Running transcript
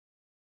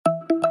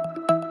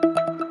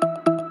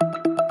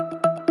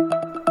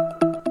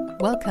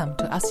Welcome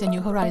to ASEAN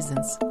New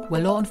Horizons,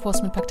 where law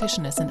enforcement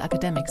practitioners and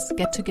academics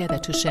get together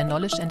to share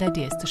knowledge and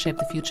ideas to shape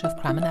the future of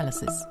crime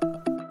analysis.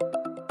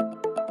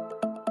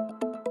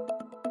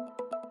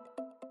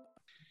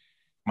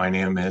 My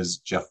name is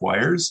Jeff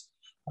Wires.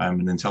 I'm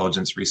an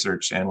intelligence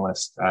research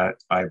analyst at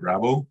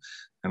iBravo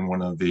and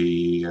one of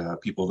the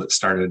people that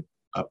started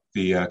up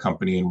the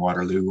company in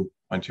Waterloo,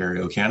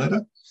 Ontario,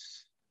 Canada.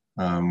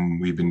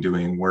 We've been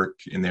doing work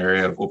in the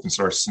area of open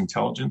source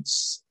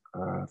intelligence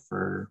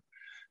for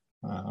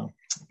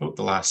about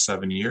the last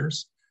 7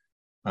 years,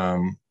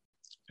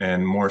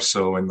 and more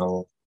so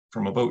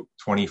from about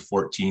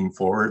 2014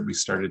 forward, we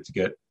started to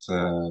get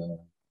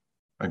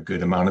a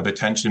good amount of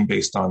attention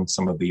based on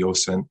some of the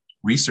OSINT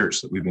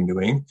research that we've been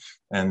doing,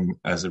 and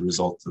as a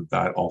result of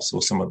that, also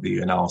some of the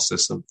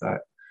analysis of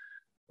that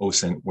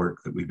OSINT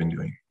work that we've been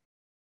doing.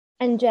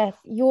 And Jeff,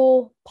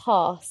 your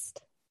past,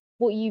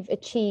 what you've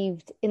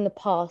achieved in the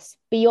past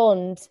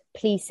beyond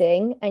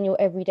policing and your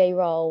everyday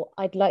role,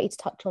 I'd like you to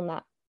touch on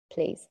that,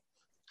 please.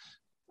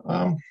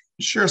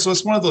 Sure. So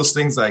it's one of those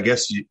things that I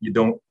guess you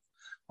don't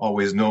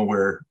always know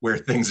where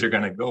things are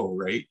going to go,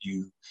 right?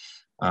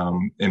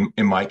 In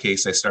my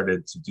case, I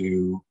started to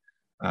do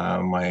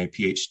my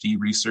PhD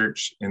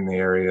research in the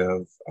area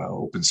of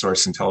open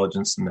source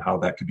intelligence and how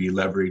that could be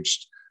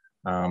leveraged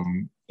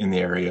in the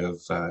area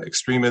of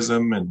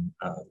extremism and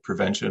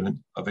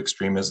prevention of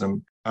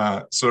extremism.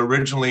 So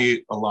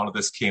originally, a lot of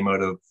this came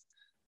out of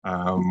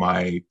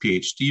my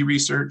PhD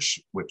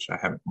research, which I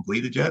haven't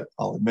completed yet,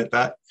 I'll admit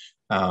that.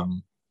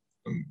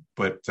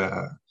 But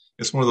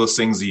it's one of those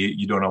things that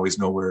you don't always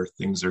know where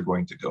things are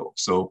going to go.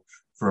 So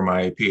for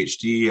my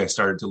PhD, I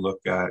started to look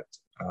at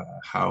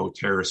how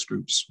terrorist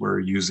groups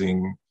were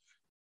using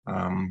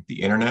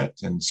the internet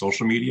and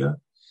social media.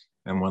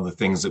 And one of the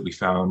things that we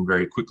found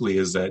very quickly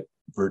is that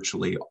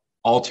virtually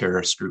all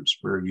terrorist groups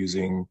were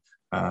using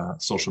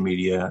social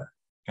media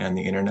and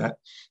the internet,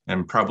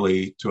 and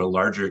probably to a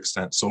larger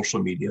extent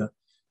social media,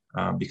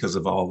 because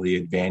of all the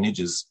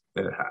advantages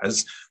that it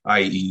has,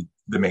 i.e.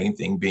 the main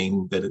thing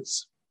being that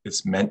it's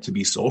meant to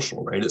be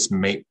social, right? It's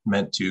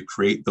meant to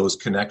create those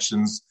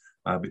connections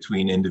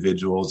between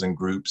individuals and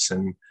groups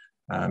and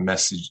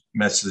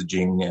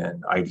messaging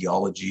and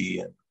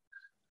ideology.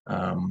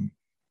 And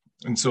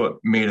so it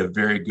made a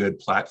very good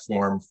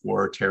platform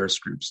for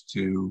terrorist groups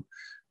to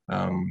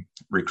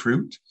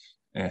recruit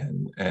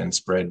and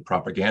spread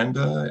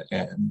propaganda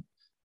and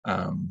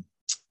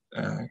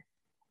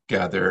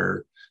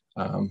gather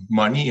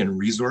money and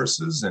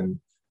resources and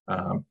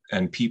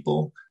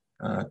people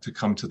to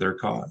come to their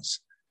cause.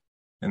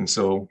 And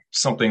so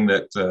something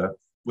that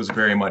was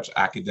very much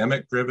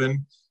academic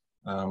driven,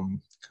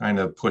 kind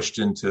of pushed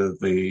into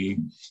the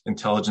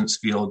intelligence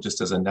field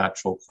just as a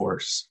natural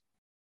course.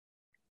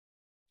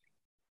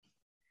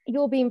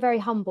 You're being very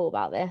humble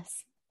about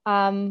this.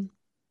 And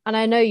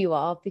I know you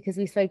are, because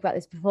we spoke about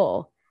this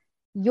before.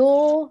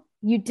 You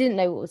didn't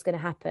know what was going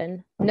to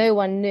happen. No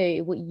one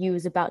knew what you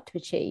was about to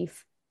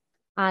achieve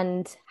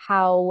and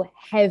how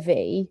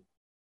heavy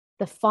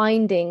the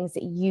findings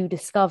that you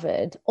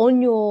discovered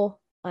on your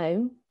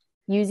own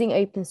using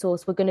open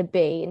source were going to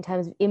be in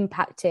terms of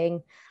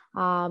impacting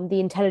the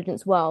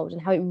intelligence world,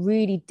 and how it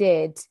really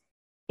did.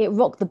 It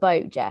rocked the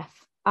boat,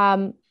 Jeff.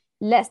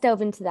 Let's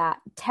delve into that.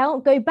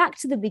 Go back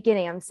to the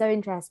beginning. I'm so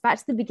interested. Back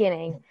to the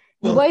beginning.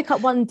 You woke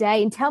up one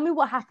day and tell me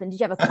what happened. Did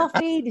you have a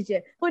coffee?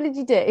 What did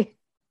you do?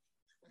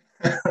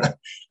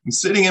 I'm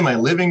sitting in my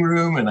living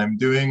room and I'm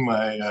doing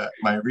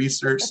my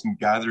research and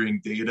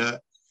gathering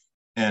data,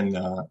 and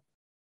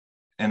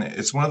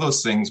it's one of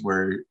those things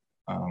where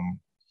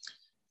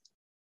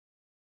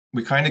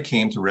we kind of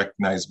came to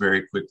recognize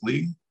very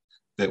quickly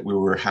that we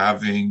were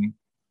having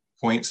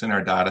points in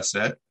our data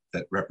set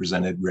that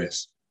represented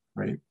risk,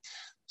 right?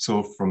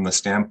 So from the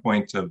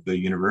standpoint of the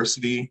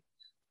university,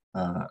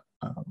 at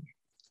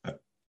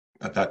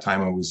that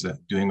time I was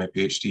doing my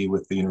PhD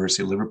with the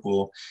University of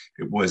Liverpool.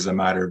 It was a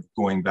matter of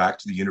going back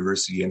to the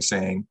university and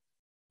saying,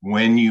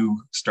 when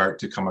you start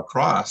to come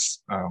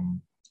across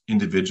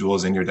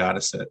individuals in your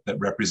data set that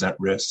represent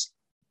risk,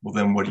 well,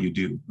 then what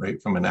do,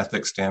 right? From an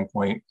ethics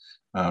standpoint,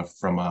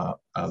 from a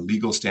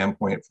legal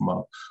standpoint, from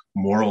a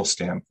moral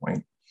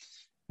standpoint.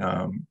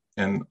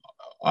 And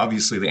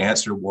obviously the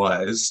answer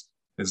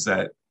is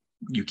that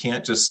you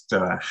can't just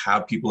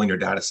have people in your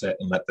data set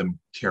and let them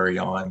carry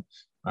on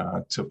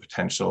to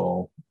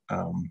potential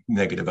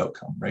negative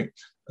outcome, right?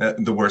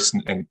 The worst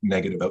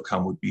negative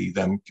outcome would be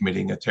them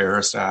committing a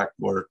terrorist act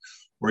or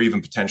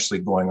even potentially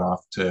going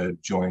off to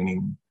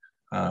joining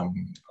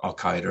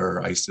Al-Qaeda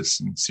or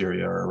ISIS in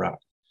Syria or Iraq.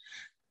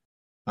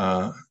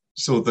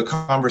 So the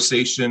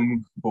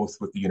conversation, both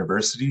with the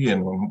university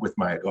and with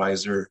my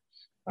advisor,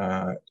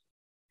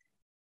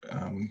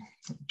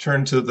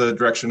 turned to the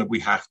direction of we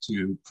have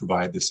to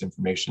provide this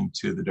information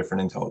to the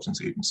different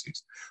intelligence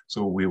agencies.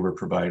 So we were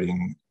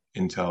providing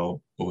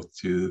intel both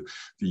to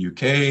the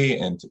UK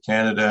and to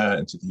Canada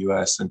and to the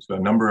US and to a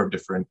number of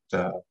different,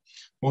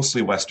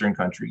 mostly Western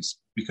countries,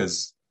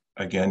 because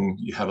again,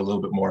 you have a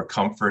little bit more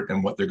comfort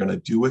in what they're going to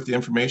do with the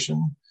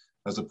information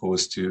as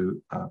opposed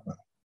to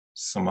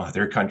some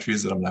other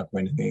countries that I'm not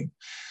going to name.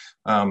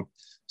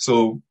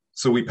 So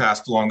we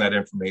passed along that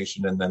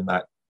information, and then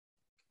that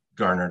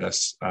garnered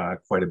us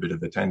quite a bit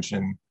of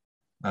attention.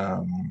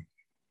 And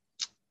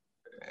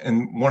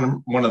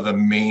one of the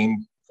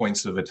main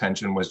points of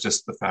attention was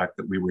just the fact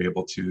that we were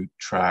able to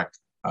track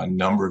a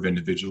number of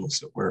individuals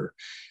that were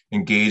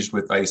engaged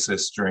with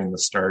ISIS during the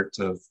start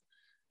of,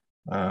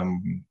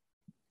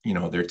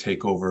 their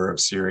takeover of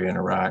Syria and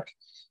Iraq,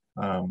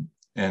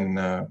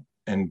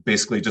 and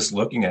basically just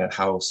looking at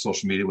how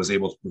social media was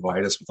able to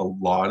provide us with a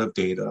lot of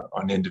data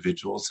on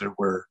individuals that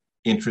were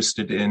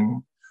interested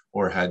in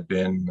or had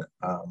been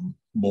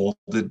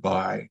molded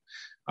by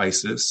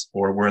ISIS,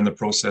 or were in the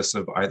process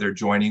of either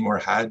joining or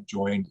had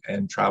joined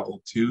and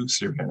traveled to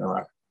Syria and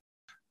Iraq.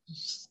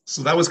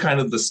 So that was kind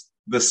of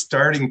the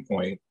starting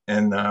point,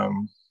 and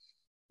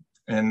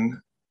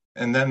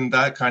then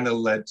that kind of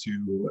led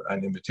to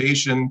an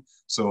invitation.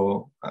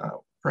 So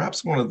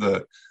perhaps one of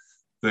the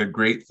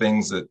great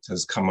things that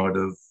has come out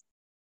of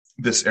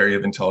this area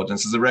of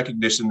intelligence is the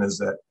recognition is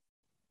that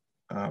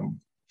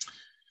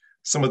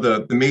some of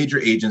the major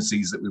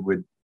agencies that we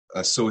would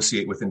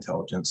associate with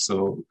intelligence,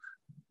 so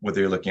whether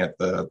you're looking at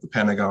the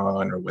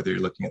Pentagon or whether you're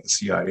looking at the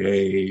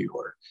CIA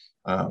or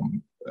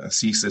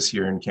CSIS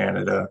here in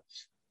Canada,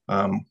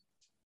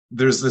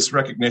 there's this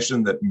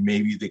recognition that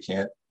maybe they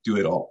can't do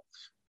it all.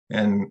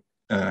 And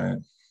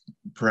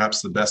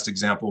perhaps the best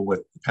example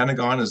with the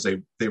Pentagon is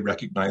they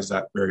recognized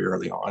that very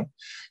early on,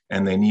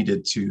 and they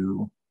needed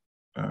to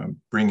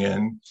bring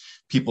in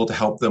people to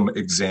help them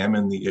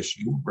examine the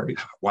issue, right?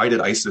 Why did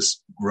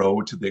ISIS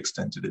grow to the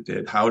extent that it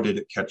did? How did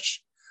it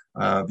catch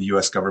the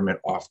US government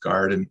off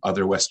guard and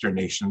other Western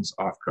nations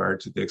off guard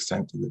to the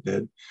extent that it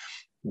did?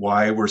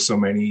 Why were so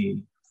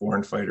many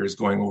foreign fighters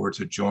going over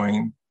to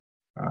join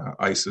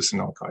ISIS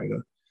and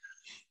Al-Qaeda?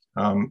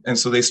 And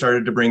so they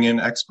started to bring in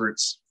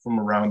experts from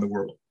around the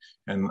world.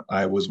 And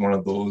I was one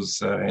of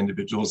those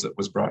individuals that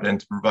was brought in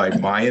to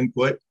provide my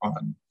input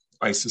on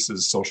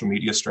ISIS's social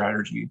media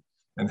strategy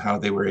and how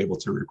they were able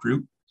to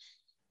recruit.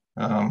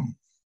 And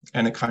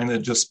it kind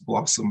of just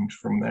blossomed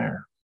from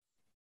there.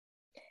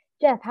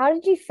 Jeff, how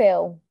did you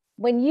feel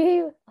when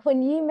you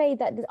made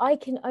that? I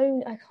can't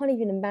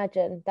even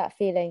imagine that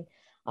feeling.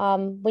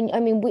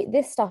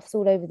 This stuff's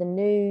all over the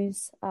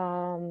news.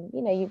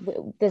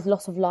 There's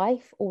loss of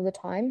life all the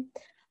time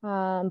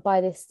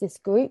by this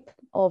group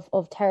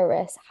of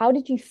terrorists. How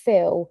did you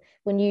feel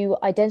when you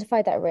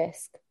identified that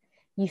risk?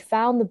 You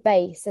found the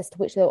base as to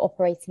which they were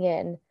operating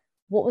in.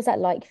 What was that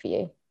like for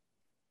you?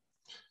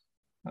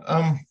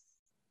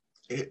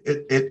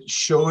 It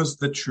shows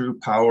the true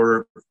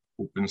power of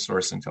open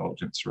source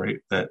intelligence, right?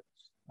 That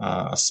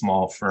a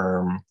small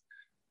firm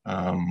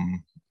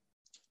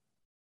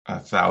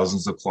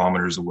thousands of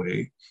kilometers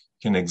away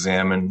can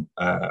examine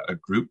a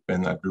group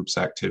and that group's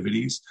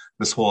activities.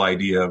 This whole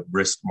idea of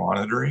risk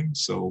monitoring.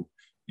 So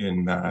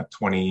in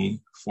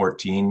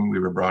 2014, we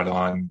were brought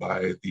on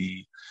by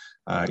the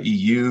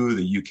EU,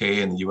 the UK,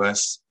 and the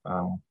US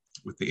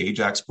with the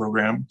AJAX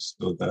program,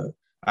 so the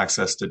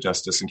Access to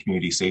Justice and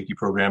Community Safety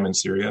program in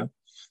Syria.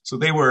 So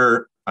they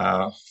were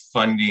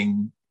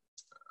funding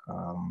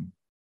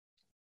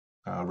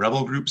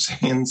rebel groups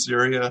in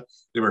Syria.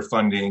 They were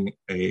funding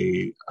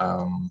a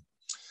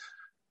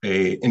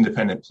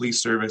independent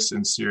police service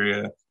in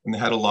Syria, and they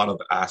had a lot of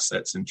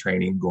assets and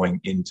training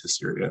going into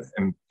Syria.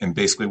 And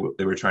basically what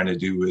they were trying to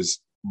do is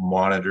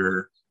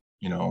monitor,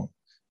 the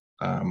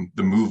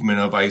movement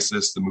of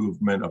ISIS, the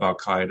movement of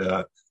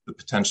Al-Qaeda, the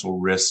potential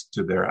risk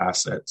to their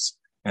assets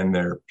and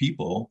their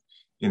people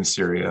in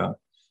Syria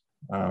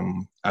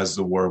as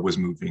the war was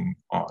moving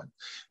on.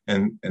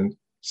 And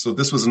so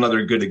this was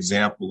another good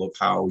example of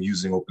how,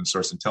 using open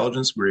source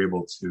intelligence, we're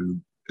able to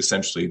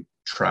essentially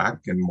track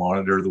and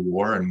monitor the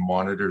war and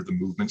monitor the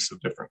movements of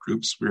different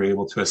groups. We were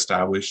able to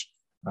establish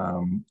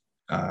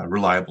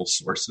reliable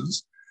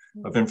sources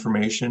of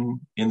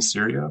information in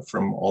Syria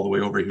from all the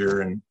way over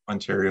here in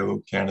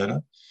Ontario,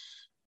 Canada,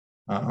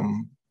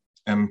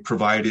 and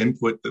provide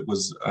input that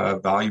was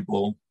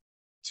valuable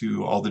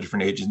to all the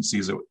different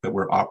agencies that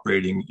were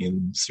operating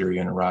in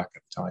Syria and Iraq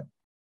at the time.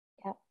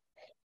 Yeah.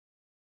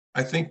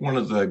 I think one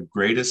of the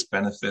greatest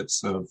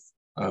benefits of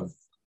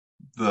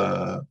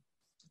the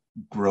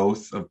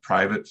growth of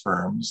private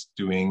firms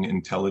doing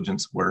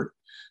intelligence work,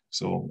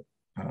 so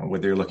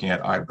whether you're looking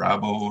at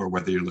iBravo or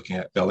whether you're looking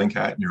at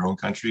Bellingcat in your own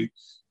country,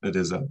 that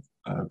is a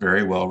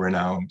very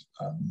well-renowned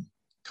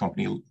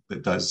company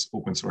that does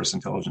open source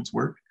intelligence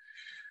work,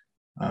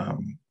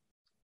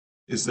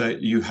 is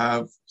that you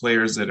have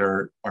players that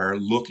are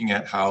looking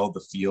at how the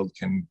field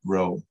can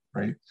grow,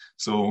 right?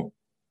 So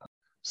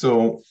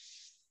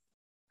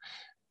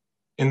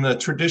in the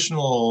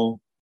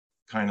traditional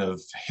kind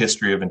of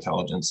history of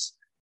intelligence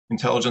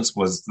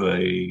was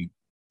the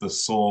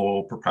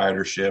sole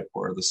proprietorship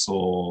or the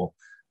sole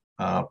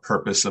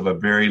purpose of a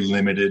very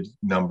limited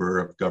number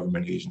of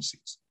government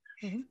agencies.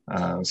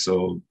 Mm-hmm.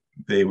 So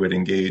they would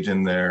engage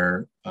in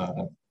their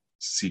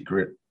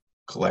secret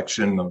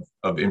collection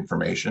of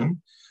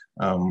information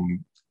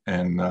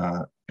and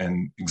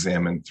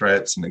examine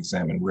threats and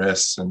examine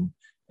risks and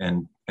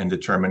and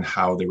determine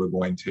how they were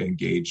going to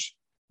engage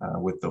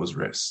with those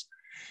risks.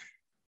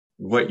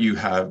 What you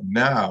have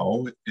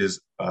now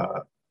is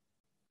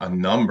a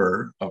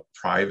number of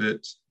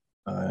private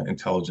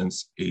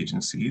intelligence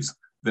agencies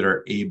that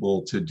are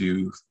able to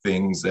do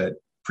things that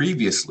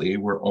previously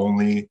were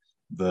only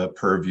the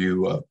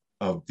purview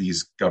of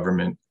these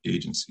government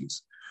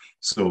agencies.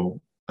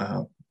 So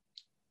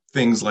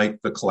things like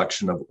the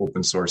collection of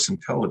open source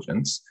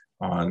intelligence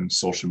on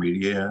social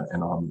media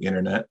and on the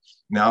internet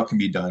now can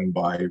be done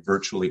by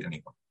virtually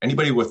anyone.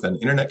 Anybody with an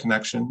internet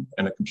connection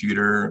and a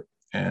computer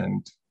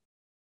and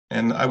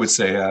I would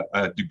say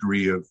a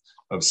degree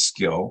of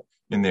skill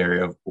in the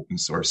area of open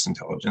source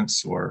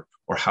intelligence or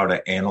how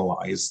to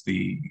analyze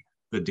the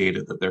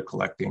data that they're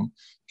collecting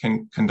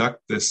can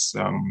conduct this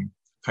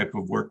type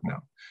of work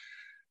now.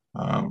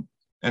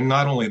 And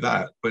not only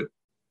that, but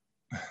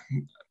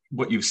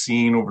what you've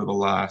seen over the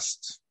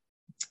last,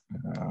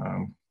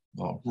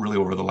 really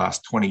over the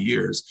last 20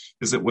 years,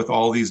 is that with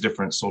all these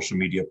different social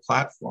media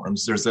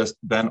platforms, there's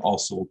then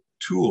also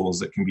tools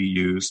that can be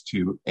used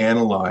to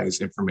analyze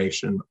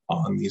information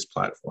on these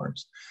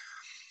platforms.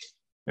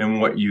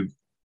 And what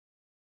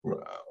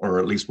or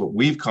at least what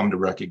we've come to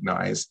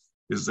recognize,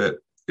 is that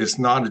it's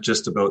not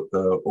just about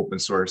the open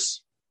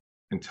source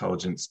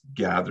intelligence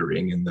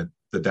gathering and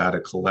the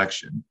data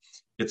collection.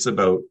 It's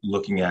about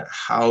looking at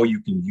how you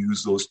can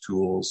use those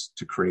tools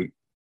to create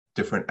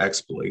different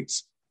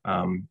exploits,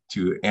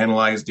 to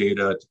analyze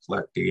data, to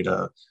collect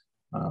data,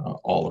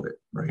 all of it,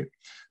 right?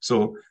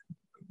 So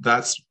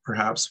that's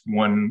perhaps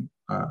one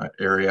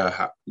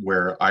area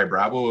where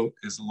iBravo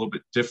is a little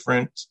bit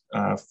different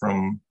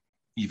from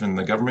even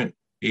the government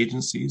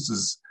agencies.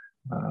 Is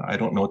I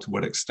don't know to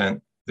what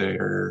extent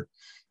they're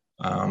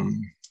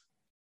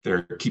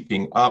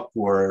keeping up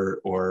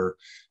or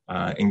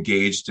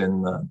engaged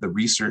in the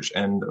research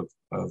end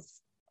of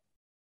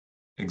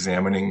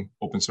examining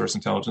open source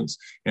intelligence.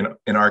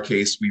 In our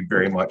case, we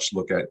very much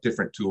look at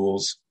different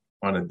tools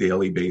on a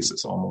daily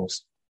basis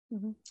almost,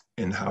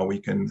 and how we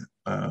can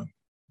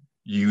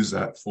use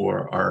that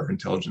for our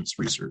intelligence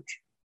research.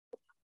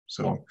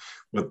 So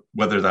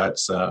whether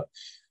that's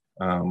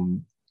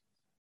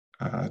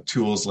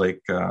tools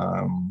like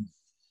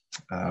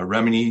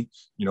Remini,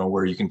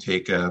 where you can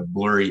take a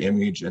blurry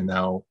image and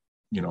now,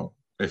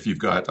 if you've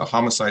got a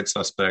homicide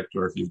suspect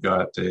or if you've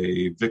got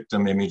a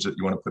victim image that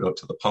you want to put out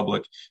to the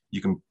public, you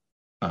can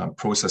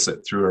process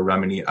it through a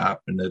Remini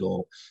app and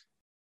it'll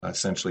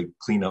essentially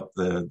clean up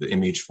the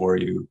image for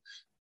you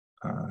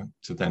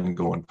to then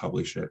go and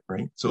publish it,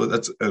 right? So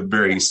that's a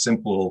very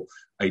simple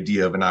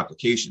idea of an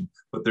application,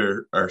 but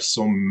there are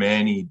so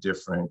many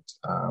different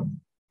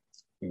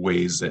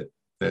ways that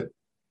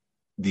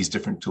these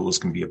different tools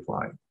can be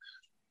applied.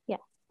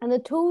 And the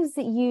tools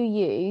that you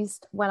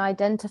used when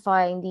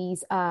identifying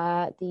these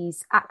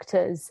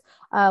actors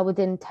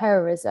within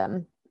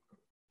terrorism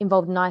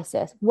involved in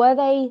ISIS, were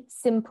they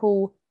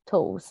simple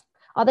tools?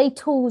 Are they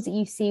tools that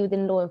you see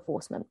within law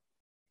enforcement?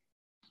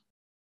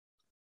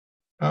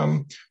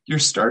 You're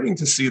starting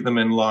to see them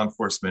in law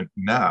enforcement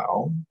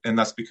now, and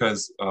that's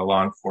because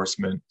law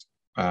enforcement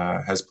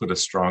has put a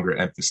stronger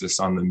emphasis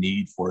on the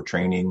need for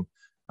training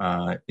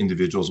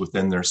individuals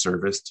within their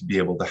service to be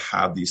able to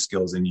have these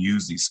skills and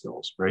use these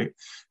skills, right?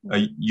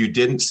 You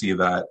didn't see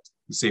that,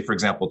 say, for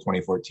example,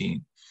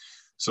 2014.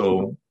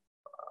 So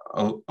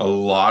a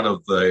lot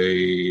of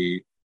the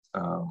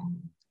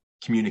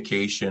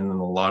communication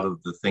and a lot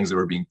of the things that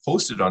were being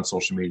posted on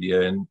social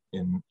media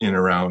in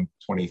around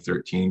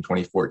 2013,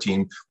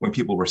 2014, when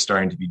people were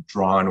starting to be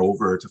drawn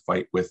over to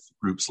fight with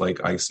groups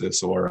like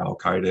ISIS or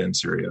Al-Qaeda in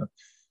Syria,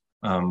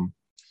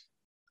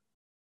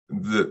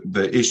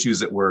 the issues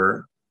that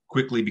were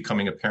quickly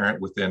becoming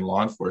apparent within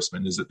law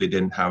enforcement is that they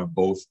didn't have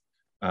both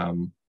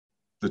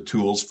the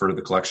tools for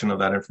the collection of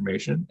that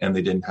information, and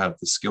they didn't have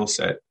the skill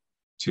set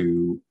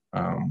to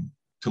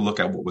look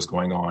at what was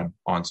going on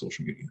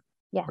social media.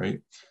 Yeah.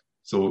 Right.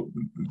 So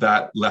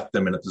that left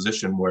them in a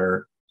position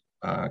where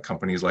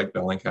companies like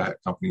Bellingcat,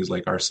 companies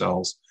like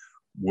ourselves,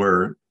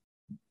 were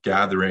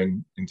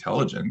gathering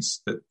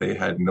intelligence that they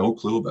had no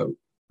clue about,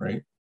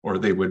 right? Or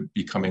they would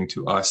be coming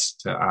to us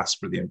to ask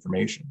for the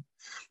information.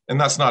 And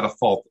that's not a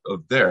fault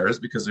of theirs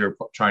because they're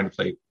trying to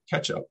play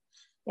catch up.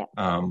 Yeah.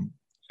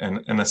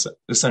 And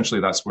essentially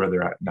that's where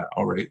they're at now,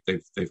 right?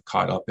 They've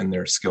caught up in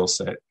their skill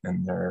set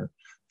and their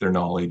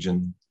knowledge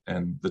and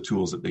the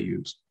tools that they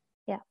use.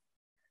 Yeah.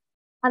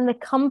 And the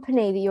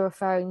company that you're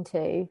referring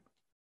to,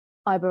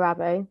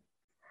 iBravo,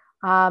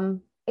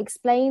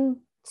 explain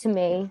to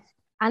me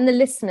and the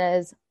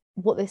listeners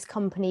what this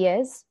company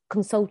is,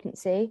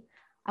 consultancy,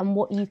 and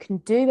what you can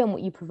do and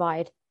what you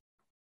provide.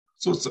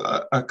 So it's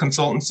a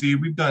consultancy.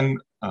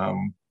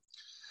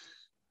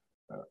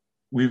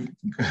 We've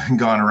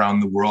gone around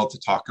the world to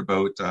talk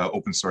about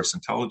open source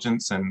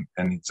intelligence and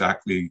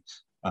exactly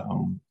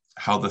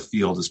how the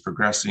field is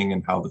progressing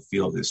and how the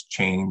field has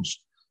changed,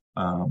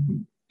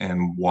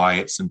 and why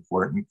it's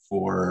important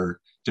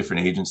for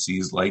different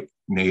agencies like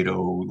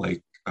NATO,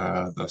 like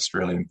the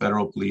Australian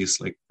Federal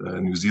Police, like the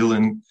New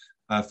Zealand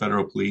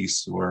federal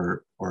police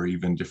or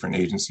even different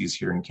agencies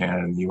here in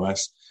Canada and the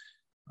US,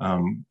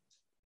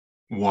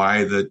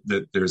 why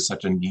that there's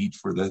such a need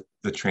for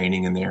the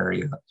training in the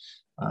area,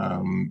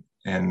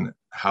 and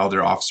how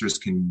their officers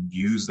can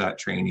use that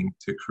training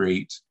to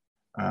create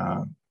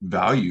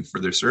value for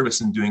their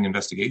service in doing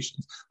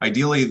investigations.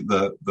 Ideally,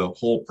 the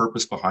whole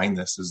purpose behind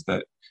this is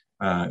that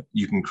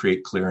you can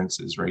create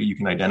clearances, right? You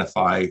can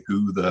identify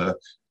who the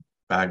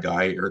bad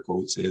guy, air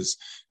quotes, is,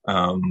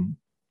 and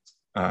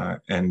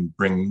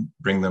bring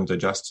them to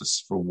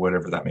justice for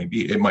whatever that may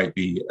be. It might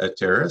be a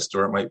terrorist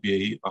or it might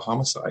be a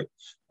homicide,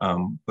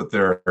 but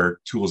there are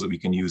tools that we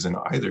can use in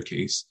either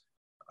case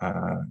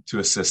to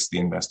assist the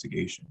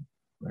investigation,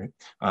 right?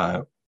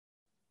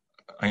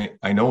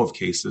 I know of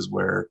cases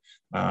where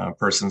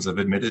persons have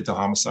admitted to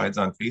homicides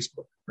on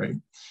Facebook, right?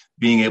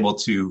 Being able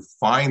to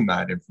find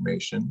that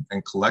information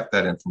and collect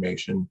that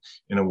information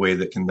in a way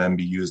that can then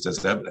be used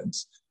as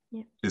evidence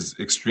is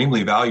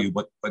extremely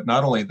valuable. But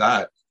not only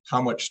that,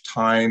 how much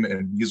time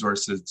and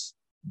resources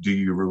do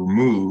you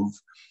remove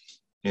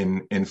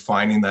in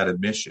finding that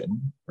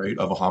admission, right,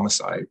 of a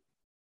homicide?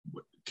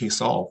 Case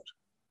solved,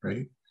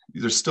 right?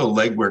 There's still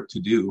legwork to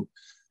do,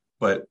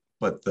 but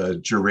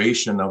the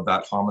duration of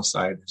that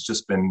homicide has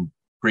just been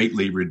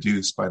greatly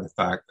reduced by the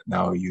fact that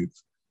now you've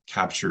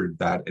captured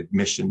that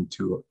admission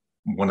to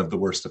one of the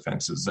worst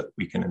offenses that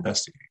we can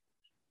investigate,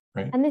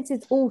 right? And this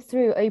is all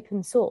through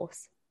open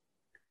source.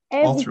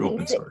 All through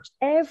open source.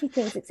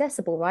 Everything's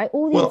accessible, right?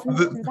 All the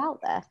information is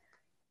out there.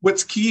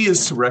 What's key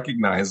is to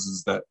recognize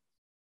is that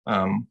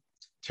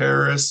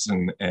terrorists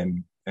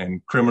and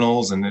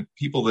criminals and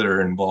people that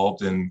are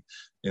involved in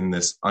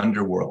this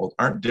underworld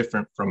aren't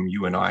different from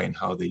you and I in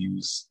how they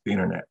use the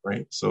internet,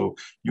 right? So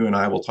you and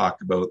I will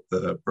talk about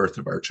the birth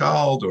of our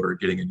child or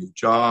getting a new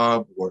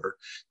job or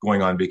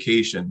going on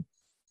vacation.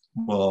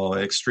 Well,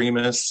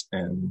 extremists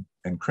and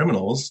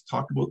criminals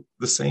talk about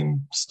the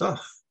same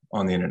stuff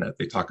on the internet.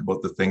 They talk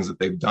about the things that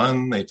they've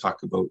done. They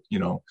talk about,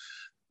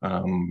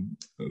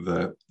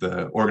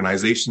 the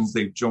organizations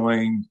they've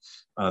joined,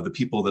 the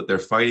people that they're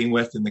fighting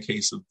with in the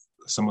case of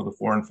some of the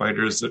foreign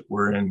fighters that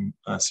were in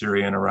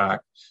Syria and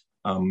Iraq.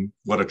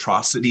 What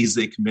atrocities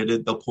they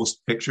committed. They'll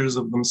post pictures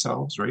of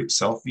themselves, right?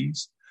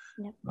 Selfies.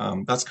 Yep.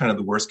 That's kind of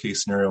the worst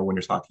case scenario when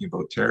you're talking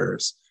about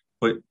terrorists.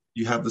 But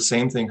you have the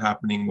same thing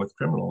happening with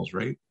criminals,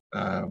 right?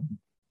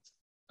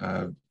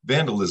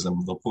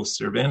 Vandalism. They'll post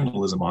their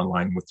vandalism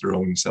online with their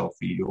own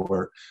selfie,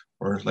 or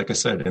like I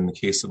said, in the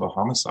case of a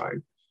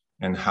homicide.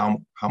 And how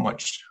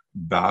much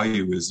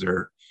value is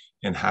there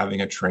in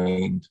having a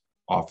trained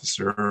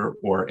officer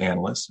or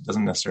analyst? It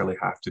doesn't necessarily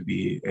have to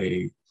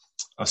be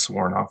a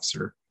sworn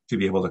officer to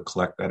be able to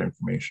collect that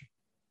information.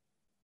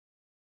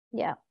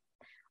 Yeah.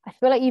 I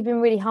feel like you've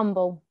been really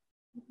humble,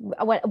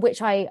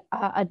 which I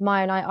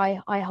admire,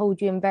 and I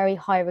hold you in very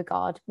high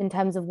regard in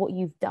terms of what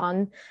you've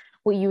done,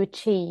 what you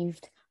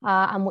achieved,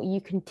 and what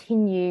you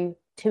continue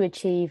to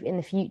achieve in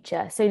the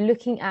future. So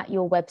looking at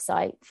your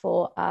website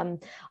for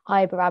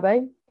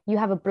iBravo, you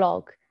have a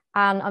blog,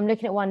 and I'm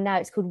looking at one now.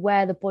 It's called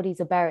Where the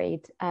Bodies Are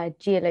Buried,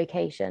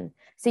 Geolocation.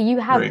 So you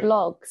have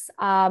blogs.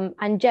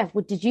 And Jeff,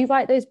 did you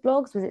write those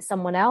blogs? Was it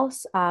someone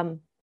else? Yeah,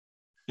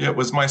 it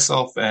was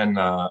myself and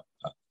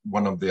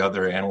one of the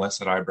other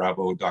analysts at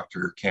iBravo,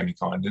 Dr. Cami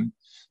Condon.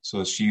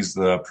 So she's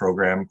the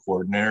program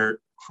coordinator.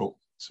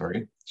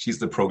 She's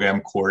the program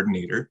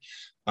coordinator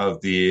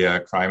of the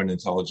Crime and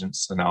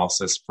Intelligence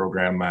Analysis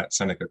program at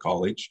Seneca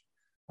College.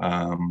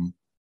 And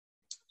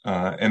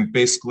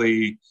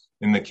basically,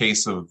 in the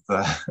case of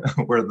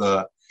where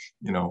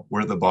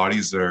the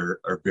bodies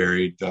are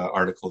buried,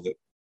 article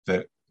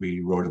that we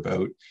wrote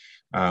about,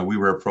 we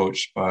were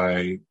approached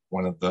by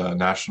one of the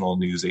national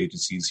news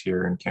agencies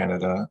here in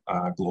Canada,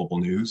 Global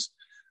News,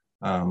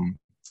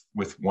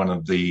 with one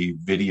of the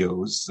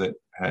videos that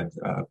had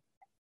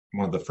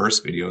one of the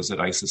first videos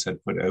that ISIS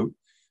had put out.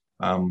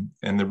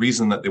 And the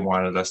reason that they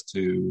wanted us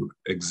to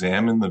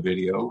examine the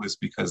video is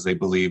because they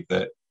believed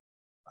that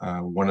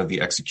one of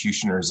the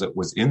executioners that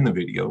was in the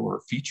video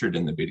or featured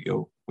in the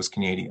video was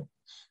Canadian.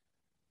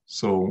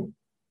 So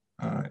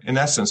in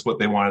essence, what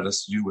they wanted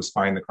us to do was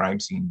find the crime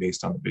scene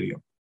based on the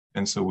video.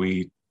 And so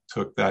we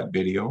took that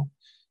video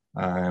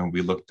and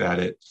we looked at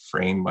it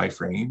frame by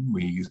frame.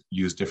 We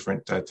used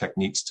different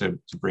techniques to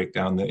break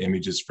down the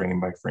images frame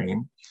by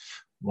frame.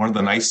 One of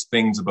the nice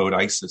things about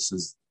ISIS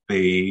is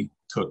they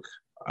took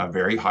a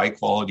very high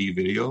quality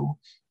video,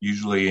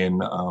 usually in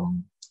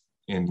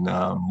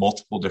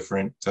multiple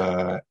different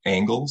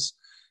angles.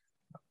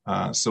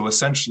 So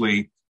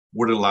essentially,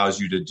 what it allows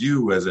you to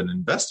do as an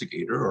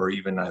investigator or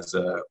even as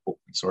a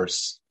open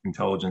source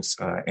intelligence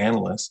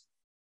analyst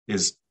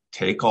is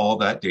take all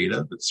that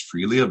data that's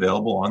freely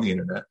available on the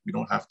internet. We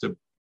don't have to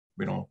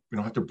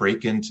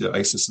break into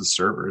ISIS's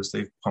servers.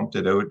 They've pumped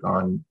it out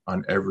on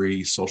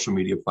every social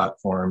media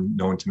platform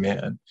known to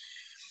man.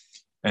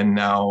 And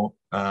now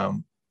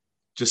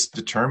just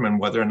determine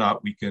whether or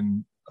not we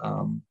can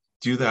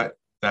do that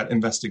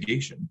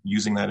investigation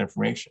using that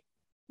information.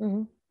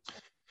 Mm-hmm.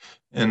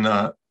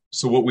 And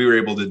so what we were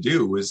able to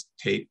do was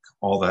take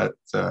all that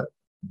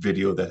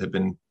video that had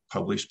been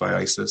published by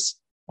ISIS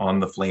on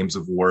the Flames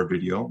of War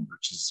video,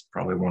 which is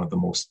probably one of the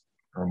most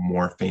or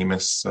more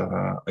famous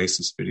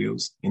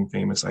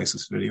infamous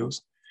ISIS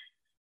videos,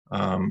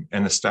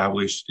 and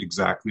established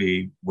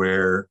exactly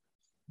where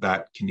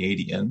that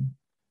Canadian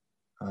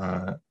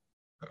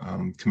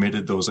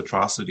committed those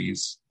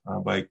atrocities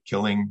by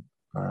killing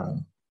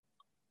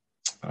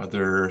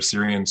their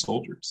Syrian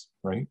soldiers,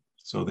 right?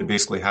 So they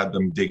basically had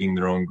them digging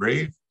their own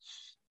grave,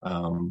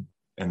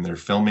 and they're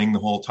filming the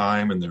whole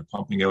time, and they're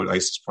pumping out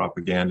ISIS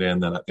propaganda,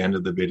 and then at the end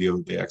of the video,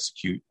 they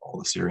execute all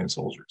the Syrian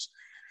soldiers.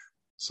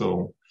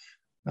 So,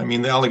 I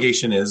mean, the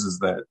allegation is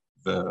that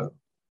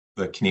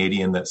the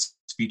Canadian that's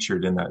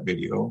featured in that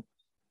video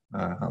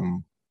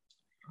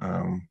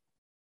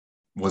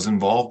was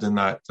involved in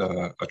that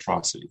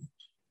atrocity.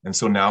 And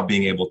so now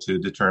being able to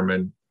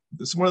determine,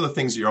 this is one of the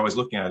things you're always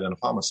looking at in a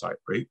homicide,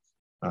 right?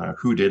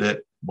 Who did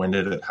it? When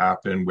did it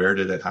happen? Where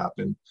did it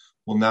happen?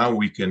 Well, now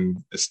we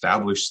can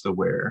establish the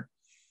where,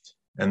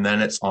 and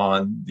then it's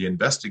on the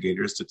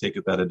investigators to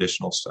take that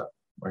additional step,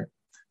 right?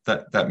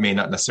 That may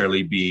not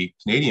necessarily be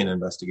Canadian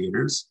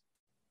investigators,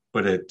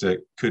 but it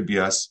could be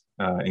us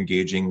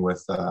engaging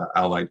with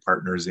allied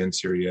partners in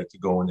Syria to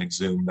go and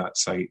exhume that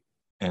site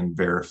and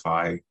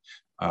verify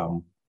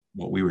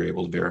what we were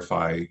able to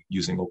verify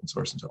using open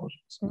source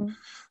intelligence. Mm-hmm.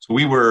 So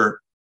we were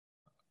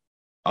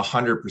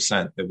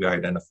 100% that we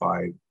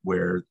identified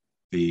where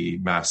the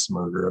mass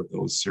murder of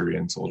those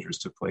Syrian soldiers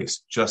took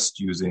place just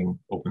using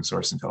open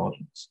source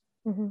intelligence.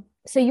 Mm-hmm.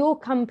 So your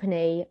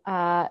company,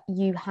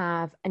 you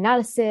have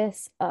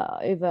analysis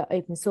over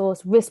open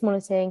source, risk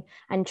monitoring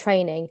and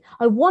training.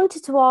 I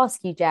wanted to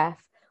ask you,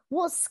 Jeff,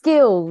 what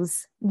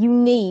skills you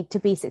need to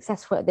be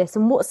successful at this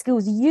and what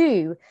skills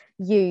you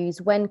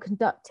use when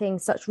conducting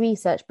such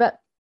research. But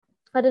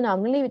I don't know, I'm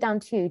going to leave it down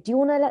to you. Do you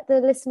want to let the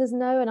listeners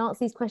know and answer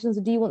these questions,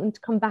 or do you want them to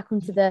come back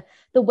onto the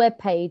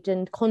webpage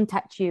and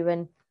contact you?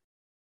 And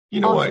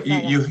you know what,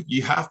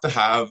 you have to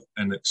have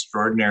an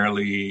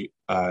extraordinarily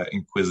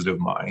inquisitive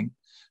mind.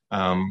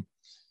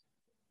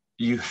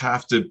 You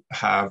have to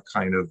have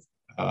kind of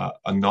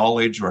a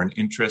knowledge or an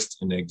interest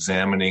in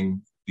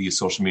examining these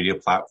social media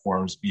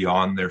platforms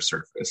beyond their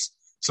surface.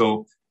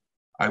 So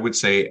I would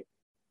say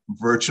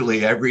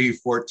virtually every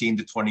 14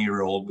 to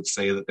 20-year-old would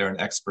say that they're an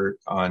expert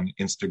on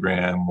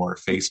Instagram or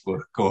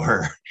Facebook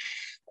or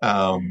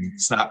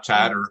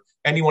Snapchat or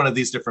any one of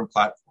these different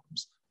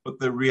platforms. But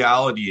the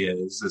reality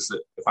is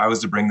that if I was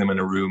to bring them in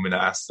a room and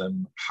ask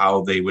them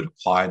how they would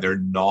apply their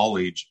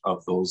knowledge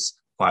of those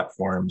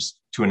platforms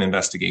to an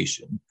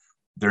investigation,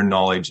 their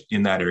knowledge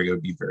in that area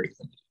would be very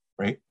limited,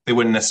 right? They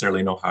wouldn't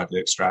necessarily know how to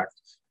extract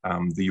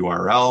the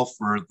URL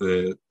for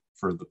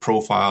the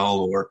profile,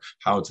 or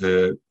how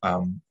to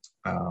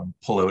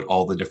pull out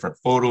all the different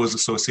photos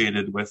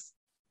associated with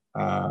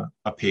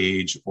a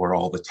page, or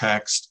all the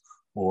text,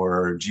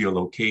 or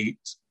geolocate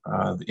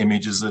the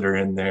images that are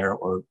in there,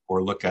 or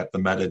look at the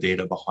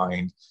metadata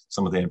behind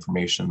some of the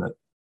information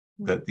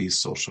that these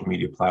social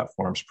media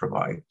platforms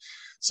provide.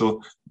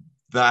 So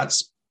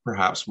that's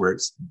perhaps where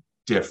it's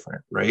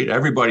different, right?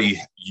 Everybody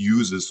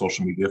uses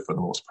social media for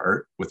the most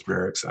part, with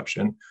rare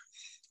exception.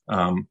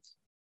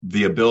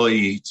 The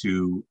ability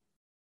to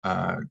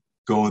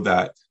go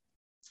that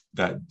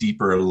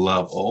deeper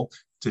level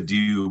to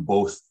do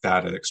both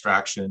data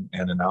extraction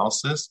and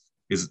analysis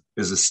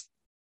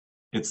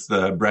it's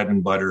the bread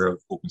and butter of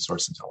open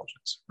source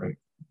intelligence, right?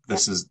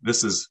 This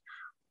is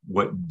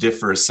what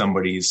differs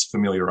somebody's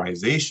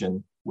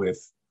familiarization with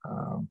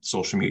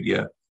social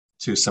media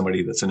to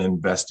somebody that's an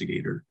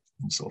investigator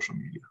in social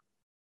media.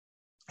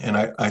 And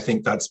I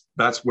think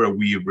that's where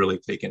we've really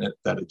taken it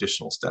that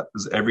additional step,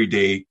 is every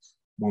day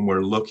when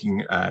we're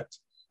looking at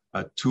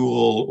a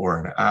tool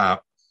or an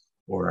app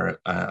or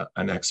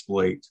an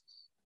exploit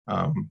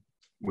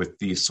with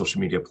these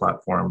social media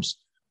platforms,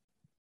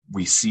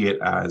 we see it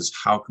as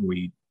how can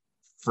we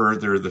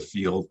further the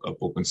field of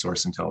open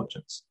source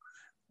intelligence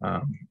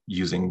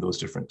using those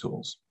different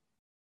tools.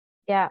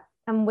 Yeah,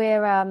 and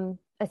we're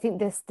I think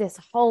this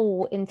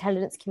whole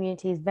intelligence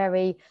community is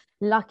very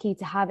lucky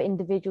to have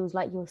individuals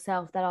like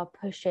yourself that are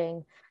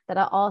pushing, that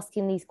are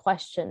asking these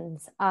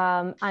questions.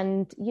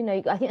 And you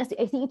know, I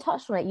think you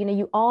touched on it. You know,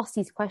 you ask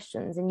these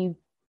questions, and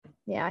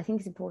I think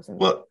it's important.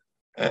 Well,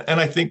 and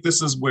I think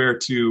this is where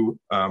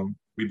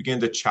we begin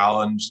to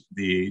challenge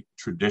the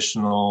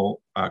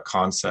traditional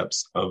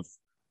concepts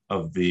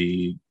of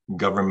the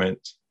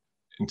government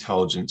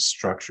intelligence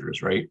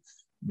structures, right?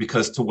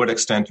 Because to what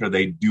extent are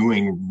they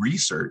doing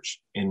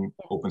research in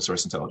open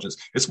source intelligence?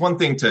 It's one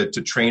thing to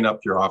train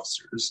up your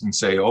officers and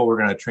say, oh, we're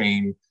going to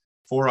train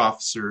 4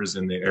 officers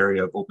in the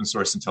area of open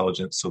source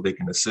intelligence so they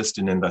can assist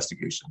in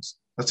investigations.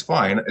 That's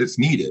fine. It's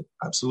needed.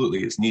 Absolutely,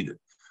 it's needed.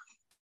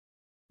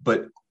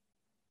 But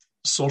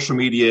social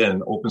media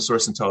and open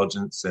source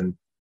intelligence and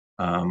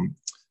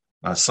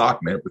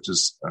SOCMIT, which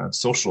is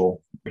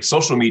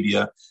social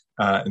media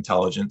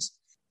intelligence,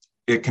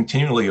 it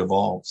continually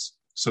evolves.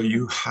 So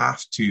you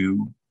have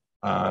to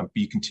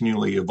be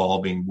continually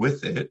evolving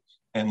with it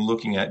and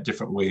looking at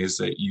different ways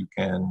that you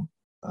can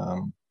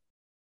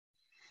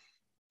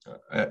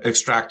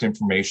extract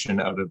information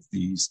out of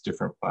these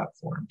different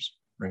platforms,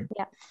 right?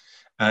 Yeah.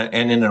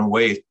 And in a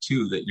way,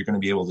 too, that you're going to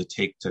be able to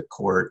take to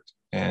court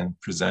and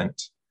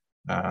present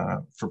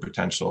for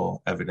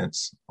potential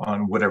evidence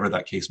on whatever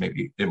that case may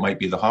be. It might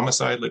be the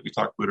homicide, like we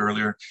talked about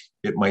earlier.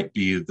 It might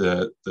be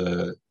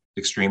the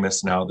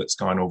extremist now that's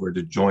gone over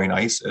to join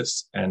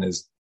ISIS and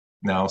is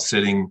now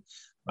sitting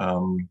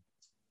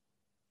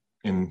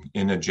in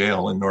a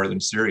jail in northern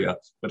Syria,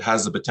 but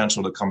has the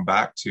potential to come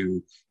back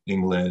to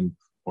England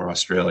or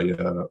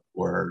Australia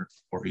or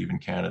even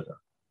Canada.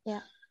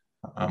 Yeah.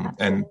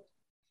 And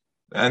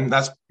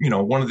that's,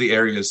 one of the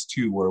areas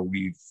too where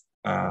we've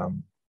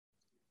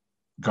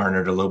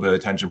garnered a little bit of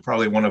attention.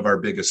 Probably one of our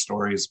biggest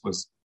stories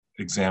was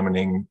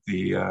examining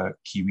the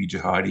Kiwi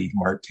jihadi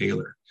Mark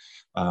Taylor,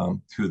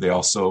 who they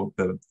also,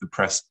 the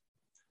press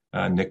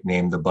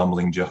nicknamed the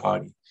bumbling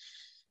jihadi,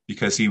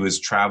 because he was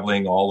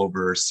traveling all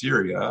over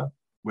Syria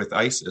with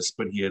ISIS,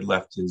 but he had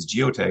left his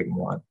geotagging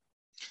on.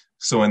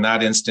 So in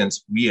that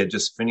instance, we had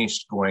just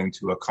finished going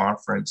to a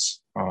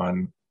conference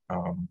on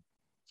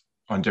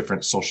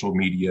different social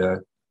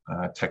media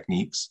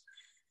techniques.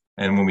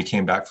 And when we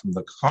came back from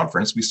the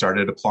conference, we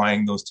started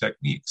applying those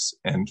techniques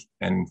and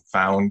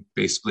found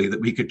basically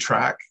that we could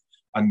track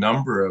a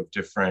number of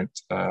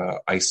different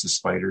ISIS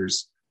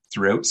fighters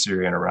throughout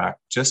Syria and Iraq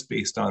just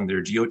based on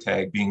their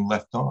geotag being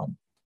left on,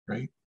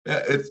 right?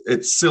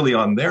 It's silly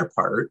on their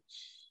part,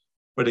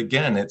 but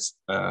again, it's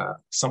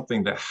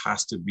something that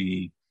has to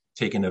be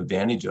taken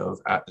advantage of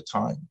at the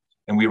time.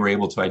 And we were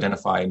able to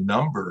identify a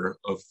number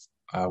of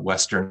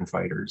Western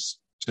fighters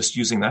just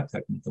using that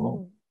technique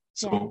alone.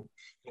 So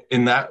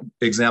in that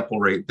example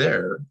right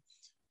there,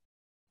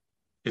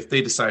 if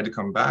they decide to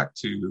come back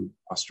to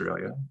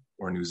Australia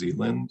or New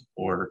Zealand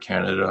or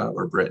Canada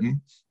or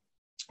Britain,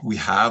 we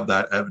have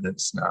that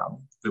evidence now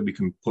that we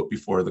can put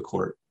before the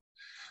court.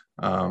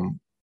 And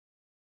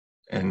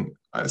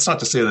it's not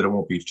to say that it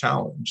won't be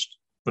challenged,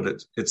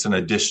 but it's an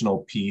additional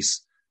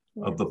piece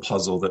of the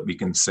puzzle that we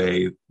can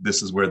say,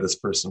 this is where this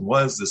person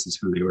was, this is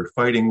who they were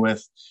fighting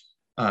with.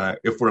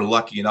 If we're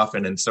lucky enough,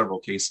 and in several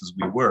cases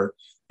we were,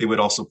 they would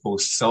also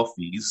post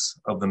selfies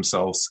of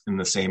themselves in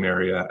the same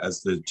area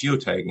as the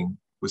geotagging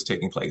was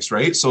taking place,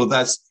 right? So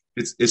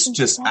it's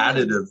just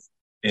additive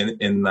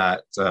in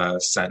that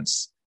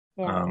sense.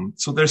 Yeah.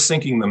 So they're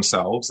syncing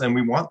themselves, and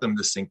we want them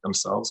to sync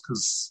themselves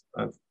because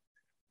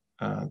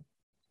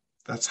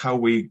that's how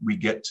we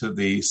get to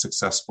the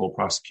successful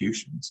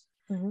prosecutions.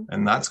 Mm-hmm.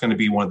 And that's going to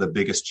be one of the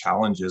biggest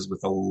challenges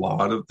with a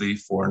lot of the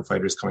foreign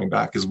fighters coming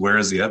back is, where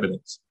is the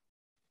evidence?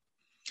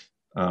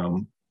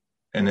 And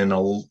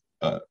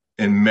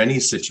in many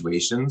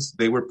situations,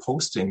 they were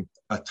posting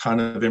a ton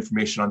of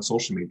information on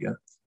social media.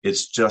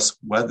 It's just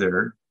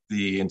whether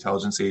the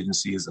intelligence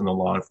agencies and the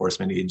law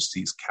enforcement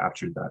agencies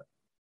captured that.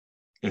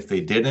 If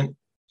they didn't,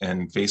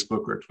 and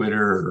Facebook or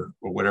Twitter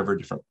or whatever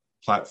different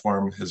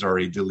platform has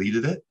already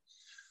deleted it,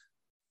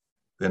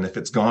 then if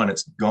it's gone,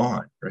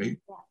 right?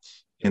 Yeah.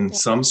 In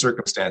some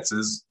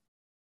circumstances,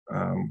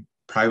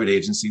 private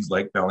agencies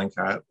like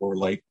Bellingcat or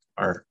like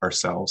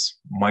ourselves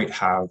might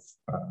have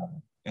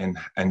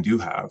and do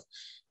have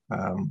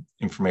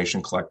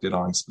information collected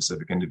on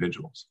specific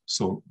individuals.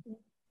 So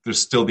there's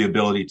still the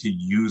ability to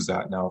use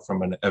that now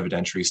from an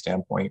evidentiary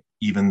standpoint,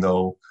 even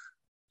though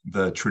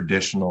the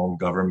traditional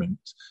government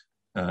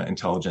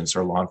intelligence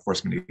or law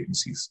enforcement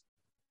agencies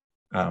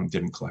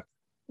didn't collect.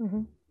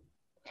 Mm-hmm.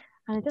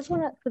 And I just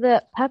want to, for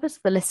the purpose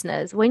of the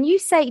listeners, when you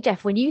say,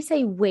 Jeff, when you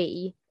say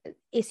we,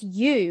 it's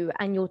you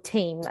and your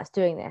team that's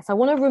doing this. I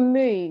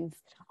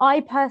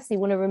personally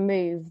want to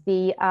remove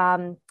the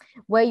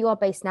where you are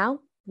based now,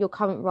 your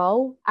current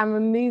role, and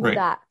remove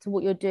that to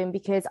what you're doing,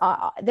 because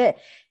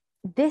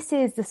this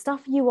is the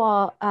stuff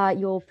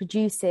you're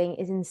producing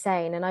is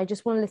insane. And I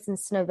just want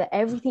listeners to know that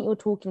everything you're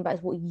talking about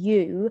is what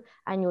you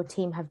and your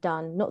team have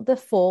done, not the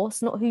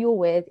force, not who you're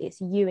with. It's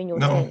you and your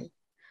team.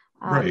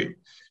 Right.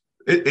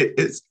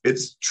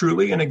 It's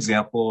truly an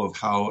example of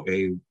how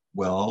a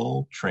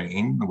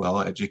well-trained,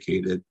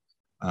 well-educated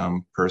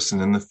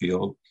person in the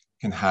field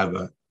can have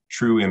a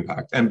true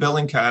impact. And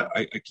Bellingcat,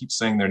 I keep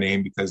saying their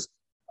name because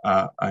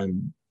I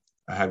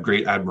have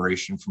great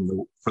admiration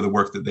for the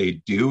work that they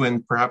do,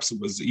 and perhaps it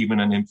was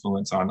even an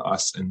influence on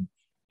us and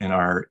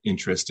our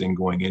interest in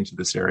going into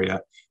this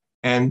area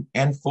and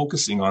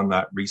focusing on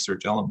that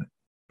research element.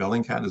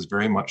 Bellingcat is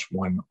very much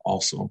one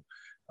also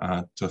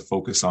to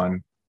focus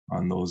on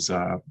those.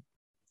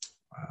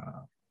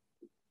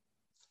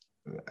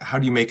 How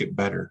do you make it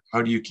better?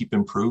 How do you keep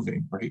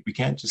improving, right? We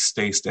can't just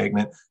stay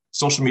stagnant.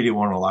 Social media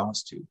won't allow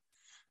us to.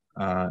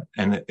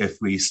 And if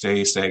we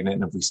stay stagnant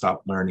and if we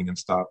stop learning and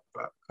stop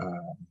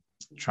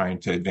trying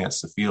to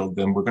advance the field,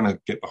 then we're going to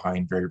get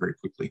behind very, very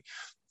quickly.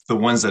 The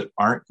ones that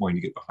aren't going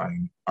to get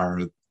behind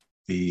are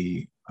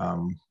the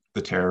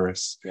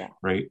terrorists,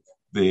 right?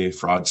 The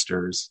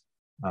fraudsters.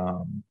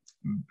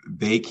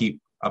 They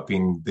keep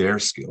upping their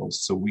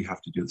skills, so we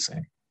have to do the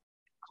same.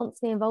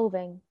 Constantly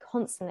evolving,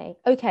 constantly.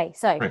 Okay,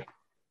 so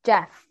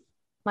Jeff,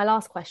 my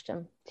last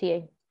question to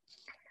you.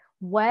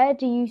 Where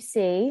do you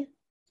see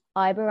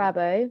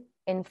Ibarabo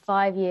in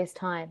 5 years'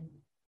 time?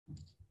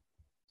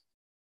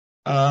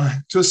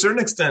 To a certain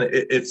extent,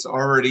 it's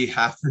already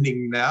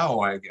happening now,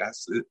 I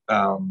guess.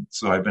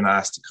 So I've been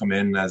asked to come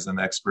in as an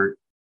expert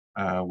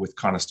with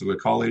Conestoga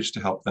College to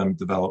help them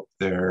develop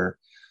their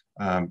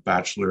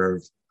Bachelor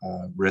of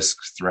Risk,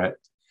 Threat,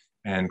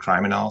 and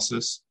Crime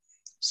Analysis.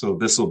 So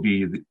this will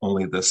be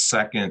only the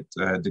second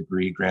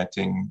degree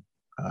granting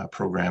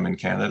program in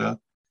Canada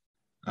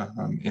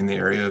in the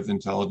area of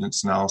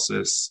intelligence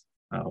analysis,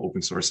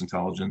 open source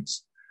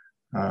intelligence.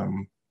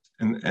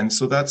 And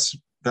so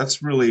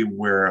that's really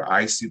where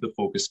I see the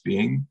focus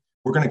being.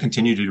 We're going to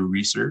continue to do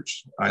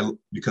research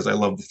because I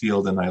love the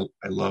field, and I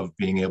love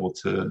being able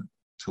to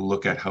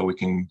look at how we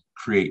can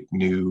create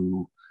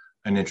new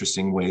and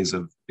interesting ways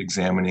of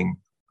examining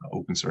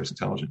open source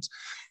intelligence.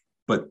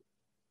 But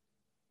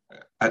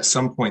at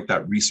some point,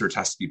 that research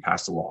has to be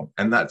passed along.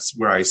 And that's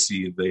where I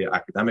see the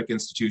academic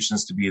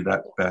institutions to be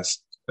that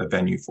best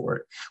venue for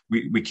it.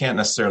 We can't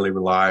necessarily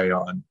rely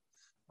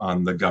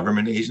on the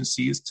government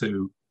agencies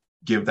to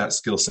give that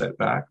skill set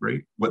back,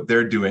 right? What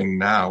they're doing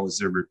now is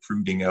they're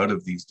recruiting out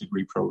of these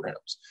degree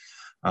programs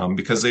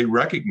because they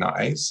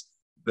recognize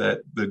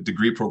that the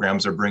degree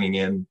programs are bringing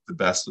in the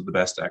best of the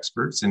best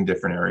experts in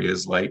different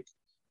areas like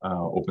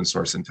open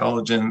source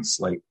intelligence,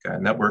 like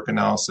network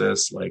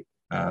analysis, like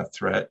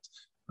threat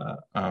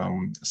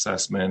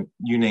assessment,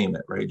 you name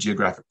it, right?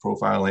 Geographic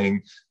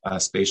profiling,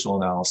 spatial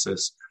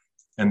analysis,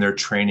 and they're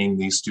training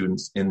these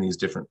students in these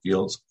different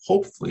fields,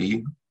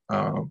 hopefully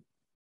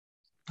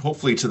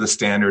to the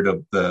standard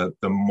of the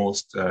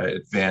most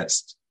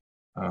advanced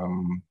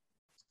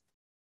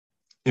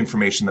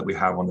information that we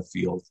have on the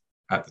field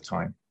at the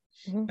time.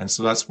 Mm-hmm. And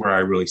so that's where I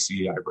really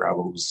see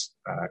iBravo's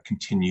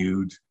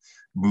continued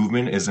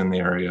movement is in the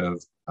area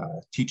of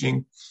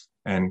teaching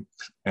and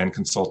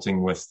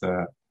consulting with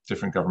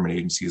different government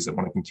agencies that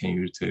want to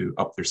continue to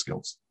up their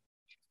skills.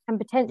 And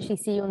potentially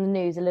see you on the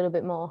news a little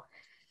bit more.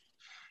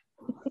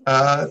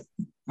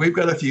 We've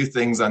got a few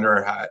things under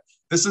our hat.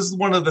 This is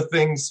one of the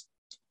things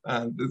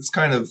that's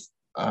kind of,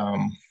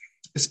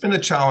 it's been a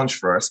challenge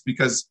for us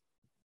because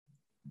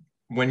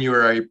when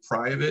you're a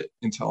private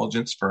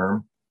intelligence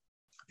firm,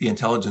 the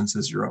intelligence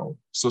is your own.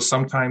 So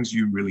sometimes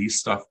you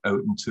release stuff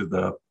out into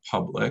the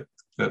public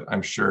that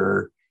I'm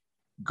sure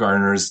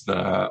garners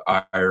the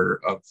ire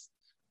of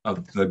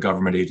the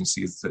government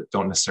agencies that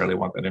don't necessarily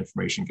want that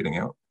information getting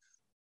out.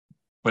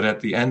 But at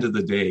the end of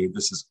the day,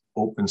 this is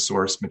open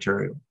source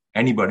material.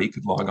 Anybody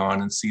could log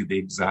on and see the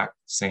exact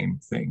same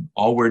thing.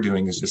 All we're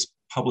doing is just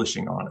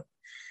publishing on it.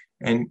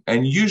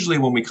 And usually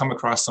when we come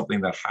across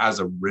something that has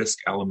a risk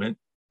element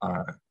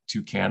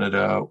to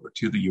Canada or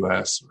to the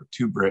US or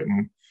to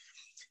Britain,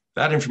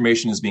 that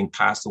information is being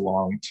passed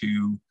along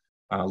to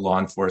law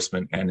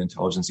enforcement and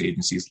intelligence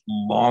agencies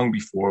long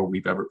before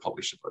we've ever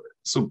published about it.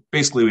 So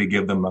basically we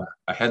give them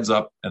a heads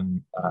up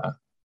and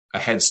a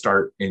head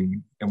start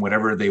in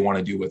whatever they want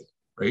to do with it,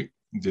 right?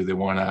 Do they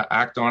want to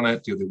act on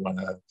it? Do they want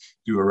to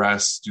do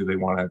arrests? Do they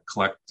want to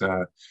collect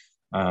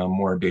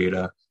more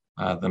data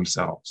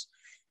themselves?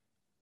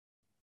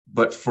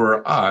 But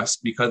for us,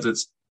 because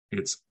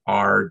it's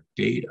our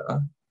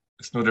data,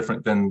 it's no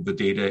different than the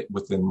data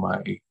within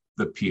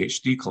the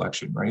PhD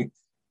collection, right?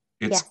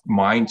 It's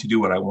mine to do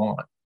what I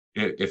want.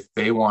 If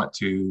they want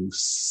to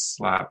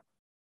slap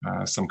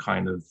some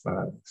kind of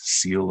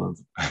seal of,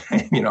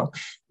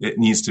 it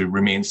needs to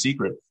remain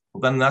secret,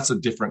 well, then that's a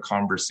different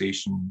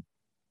conversation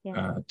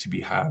to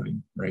be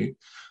having, right?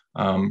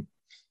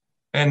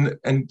 And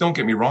don't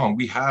get me wrong,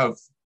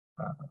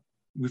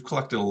 we've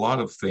collected a lot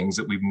of things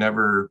that we've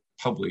never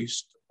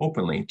published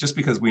openly, just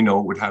because we know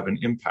it would have an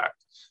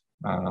impact.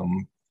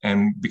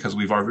 And because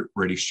we've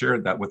already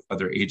shared that with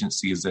other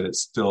agencies, that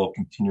it's still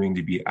continuing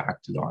to be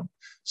acted on.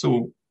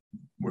 So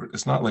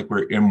it's not like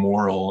we're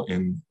immoral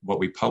in what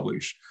we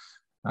publish.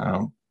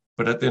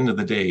 But at the end of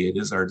the day, it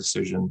is our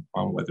decision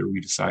on whether we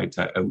decide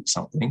to out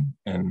something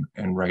and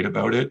write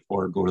about it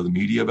or go to the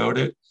media about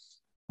it.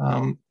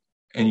 And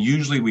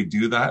usually we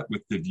do that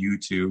with the view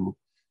to,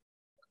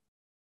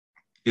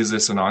 is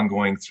this an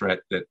ongoing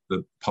threat that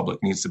the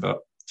public needs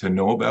to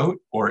know about?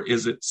 Or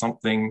is it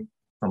something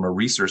from a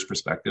research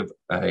perspective,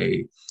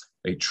 a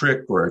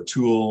trick or a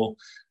tool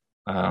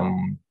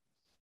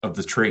of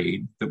the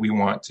trade that we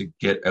want to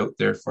get out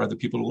there for other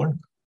people to learn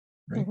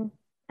about, right? Mm-hmm.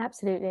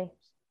 Absolutely.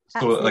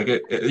 So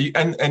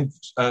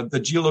the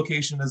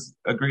geolocation is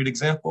a great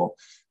example.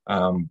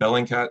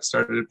 Bellingcat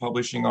started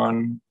publishing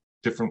on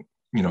different,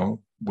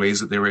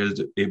 ways that they were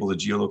able to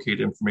geolocate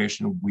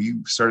information. We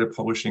started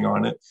publishing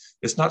on it.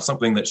 It's not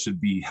something that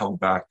should be held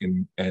back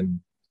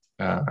and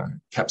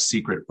kept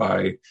secret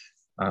by,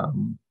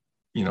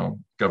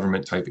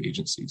 government type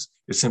agencies.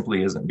 It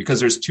simply isn't, because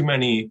there's too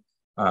many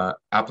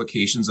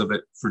applications of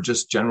it for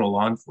just general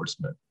law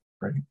enforcement,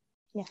 right?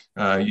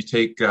 Yeah. You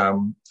take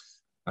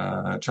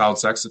child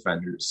sex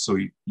offenders. So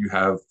you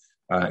have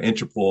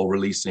Interpol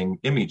releasing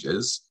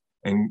images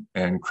and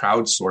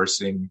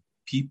crowdsourcing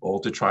people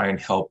to try and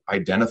help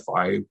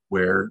identify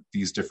where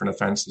these different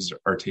offenses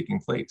are taking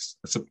place.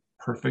 That's a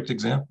perfect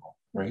example,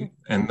 right?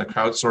 Mm-hmm. And the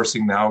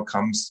crowdsourcing now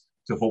comes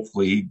to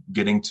hopefully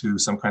getting to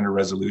some kind of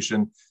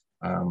resolution,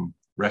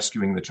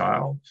 rescuing the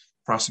child,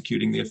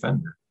 prosecuting the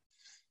offender.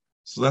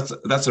 So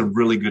that's a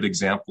really good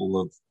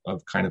example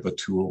of kind of a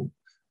tool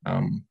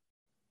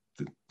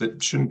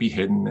that shouldn't be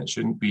hidden. It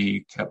shouldn't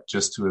be kept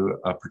just to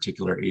a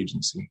particular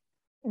agency.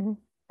 Mm-hmm.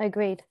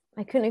 Agreed.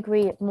 I couldn't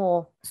agree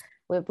more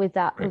with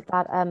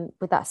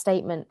that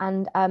statement.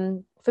 And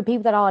for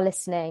people that are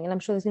listening, and I'm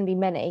sure there's going to be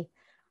many,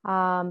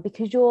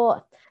 because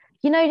Jeff,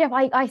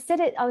 I said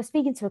it. I was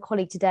speaking to a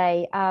colleague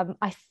today. I'm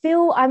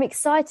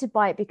excited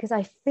by it because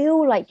I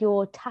feel like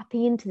you're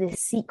tapping into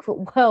this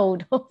secret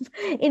world of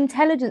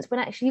intelligence when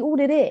actually all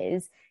it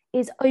is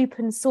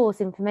open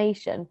source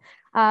information.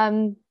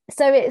 And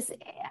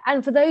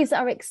for those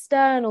that are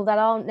external, that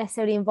aren't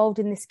necessarily involved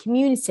in this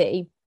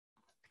community,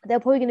 they're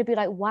probably going to be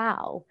like,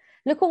 wow,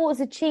 look at what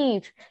was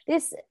achieved.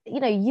 This,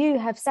 you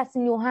have sat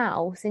in your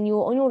house and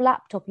you're on your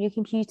laptop and your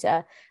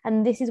computer,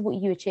 and this is what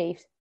you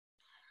achieved.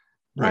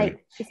 Right.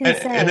 Like, it's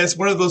insane. And it's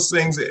one of those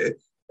things,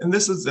 and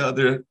this is the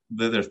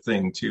other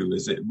thing too,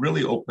 is it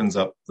really opens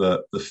up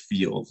the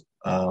field.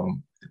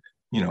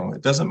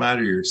 It doesn't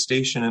matter your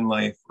station in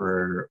life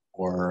or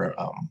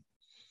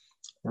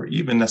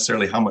even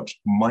necessarily how much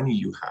money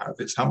you have.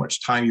 It's how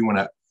much time you want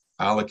to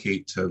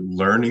allocate to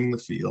learning the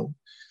field.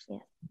 Yeah.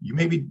 You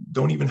maybe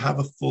don't even have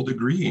a full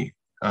degree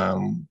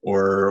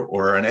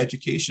or an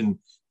education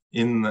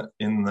in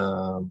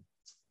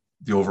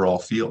the overall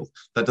field.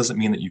 That doesn't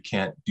mean that you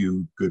can't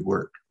do good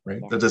work, right?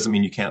 Yeah. That doesn't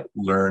mean you can't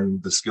learn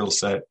the skill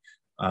set.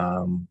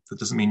 That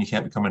doesn't mean you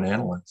can't become an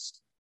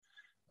analyst.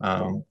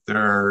 There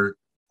are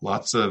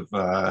lots of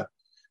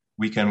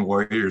weekend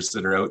warriors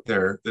that are out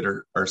there that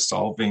are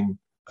solving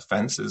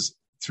offenses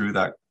through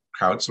that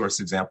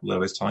crowdsourced example that I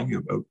was telling you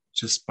about,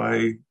 just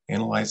by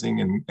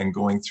analyzing and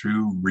going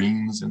through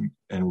reams and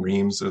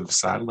reams of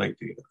satellite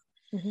data.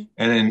 Mm-hmm.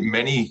 And in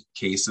many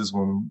cases,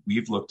 when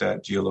we've looked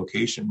at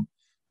geolocation,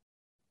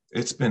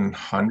 it's been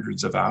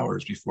hundreds of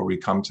hours before we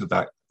come to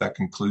that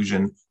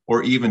conclusion,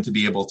 or even to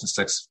be able to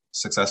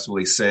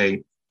successfully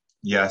say,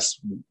 yes,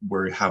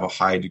 we have a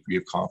high degree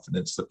of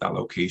confidence that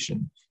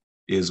location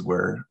is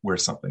where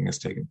something is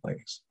taking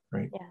place,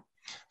 right? Yeah.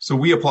 So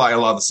we apply a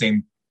lot of the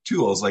same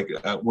tools, like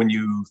when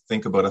you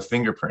think about a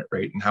fingerprint,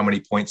 right? And how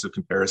many points of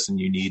comparison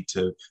you need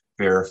to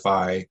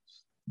verify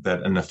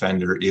that an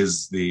offender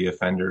is the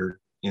offender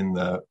in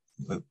the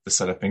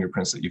set of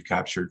fingerprints that you've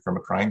captured from a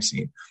crime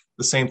scene.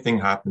 The same thing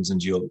happens in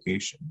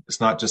geolocation. It's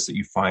not just that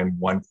you find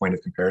one point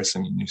of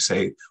comparison and you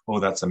say, oh,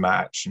 that's a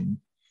match,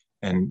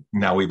 and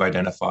now we've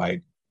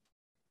identified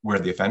where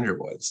the offender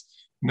was.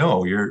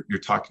 No, you're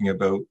talking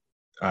about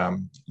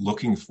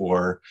looking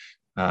for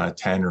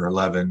 10 or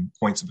 11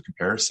 points of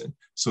comparison,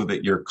 so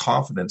that your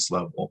confidence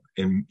level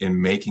in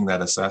making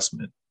that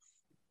assessment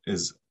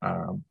is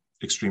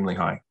extremely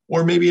high.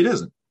 Or maybe it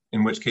isn't,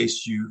 in which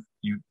case you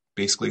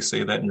basically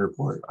say that in your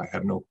report. I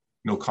have no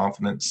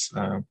confidence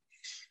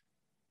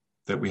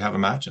that we have a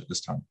match at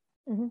this time.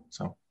 Mm-hmm.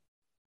 So,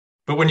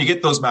 but when you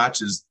get those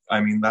matches, I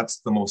mean, that's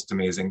the most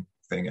amazing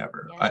thing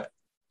ever. Yeah.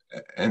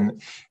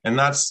 And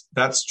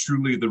that's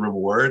truly the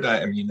reward.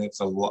 I mean, it's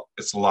a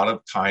lot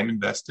of time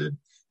invested,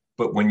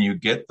 but when you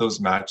get those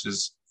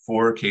matches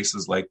for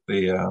cases like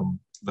the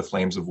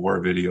Flames of War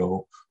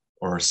video,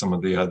 or some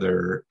of the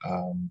other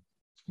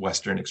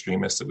Western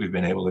extremists that we've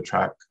been able to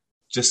track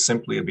just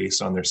simply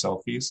based on their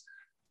selfies,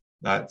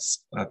 that's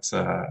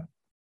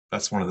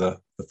one of the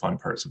fun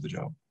parts of the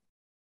job.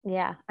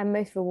 Yeah, and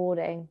most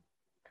rewarding.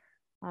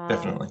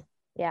 Definitely.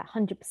 Yeah,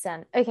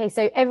 100%. Okay,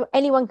 so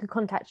anyone can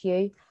contact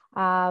you.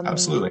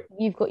 Absolutely.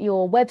 You've got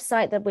your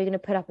website that we're going to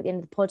put up at the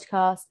end of the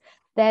podcast.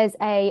 There's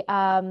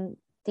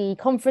the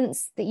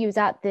conference that you was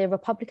at, the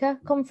Republica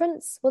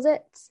conference, was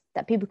it?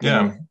 That people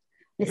can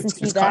listen to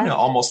you it's there. It's kind of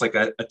almost like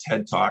a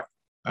TED Talk.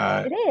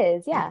 It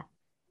is, yeah.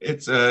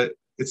 It's an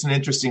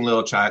interesting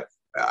little chat.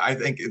 I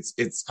think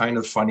it's kind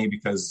of funny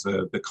because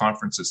the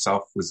conference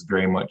itself was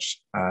very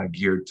much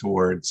geared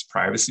towards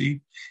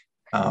privacy.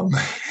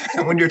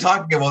 When you're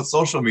talking about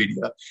social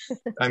media,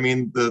 I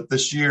mean, the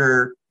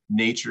sheer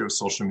nature of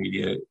social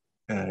media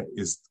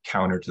is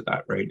counter to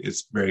that, right?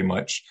 It's very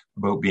much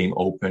about being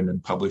open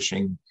and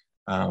publishing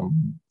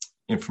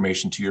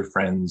information to your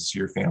friends,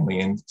 your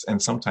family,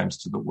 and sometimes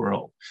to the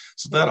world.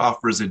 So that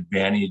offers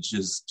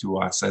advantages to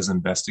us as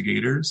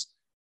investigators.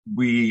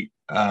 We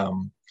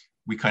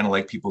kind of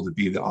like people to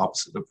be the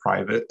opposite of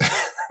private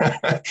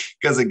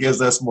because it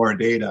gives us more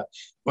data.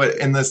 But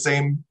in the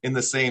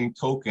same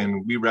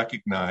token, we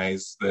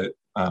recognize that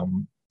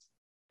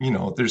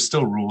there's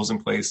still rules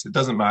in place. It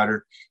doesn't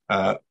matter.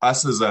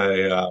 Us as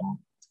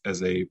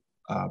a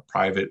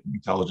private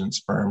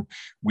intelligence firm,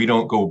 we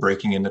don't go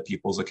breaking into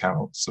people's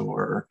accounts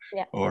or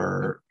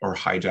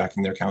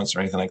hijacking their accounts or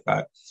anything like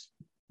that.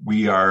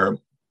 We are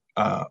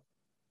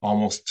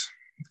almost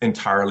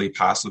entirely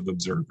passive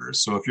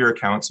observers. So if your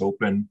account's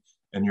open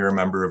and you're a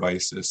member of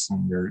ISIS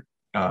and you're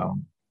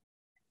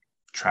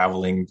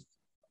traveling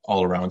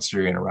all around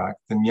Syria and Iraq,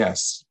 then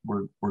yes,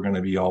 we're going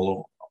to be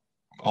all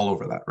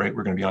over that, right?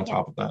 We're going to be on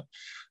top of that.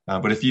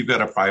 But if you've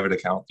got a private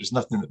account, there's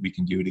nothing that we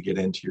can do to get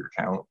into your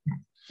account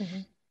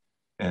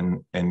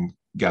and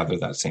gather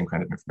that same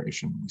kind of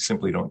information. We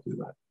simply don't do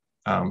that.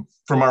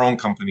 From our own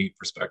company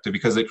perspective,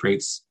 because it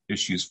creates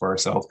issues for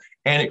ourselves,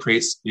 and it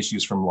creates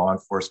issues from law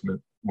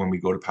enforcement when we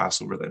go to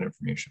pass over that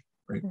information,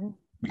 right? Mm-hmm.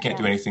 We can't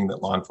do anything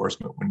that law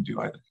enforcement wouldn't do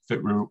either. If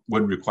it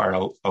would require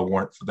a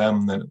warrant for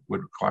them, then it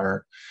would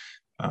require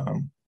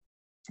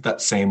that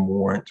same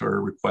warrant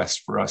or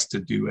request for us to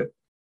do it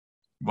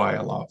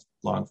via law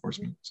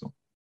enforcement. So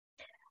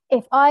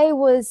if I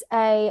was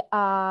in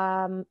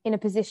a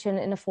position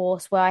in a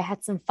force where I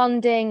had some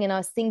funding and I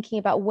was thinking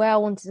about where I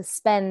wanted to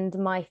spend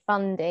my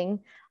funding,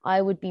 I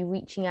would be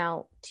reaching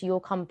out to your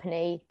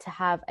company to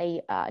have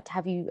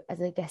you as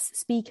a guest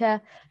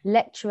speaker,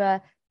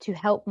 lecturer, to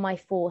help my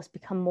force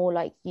become more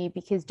like you.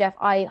 Because Jeff,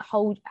 I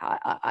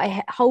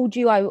hold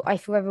you, I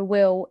forever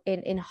will,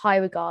 in high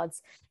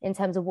regards in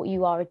terms of what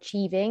you are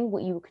achieving,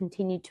 what you will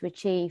continue to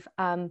achieve,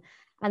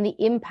 and the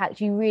impact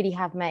you really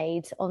have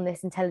made on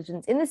this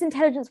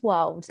intelligence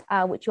world,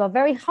 which you are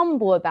very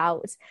humble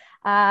about.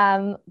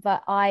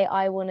 But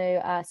I want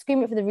to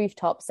scream it from the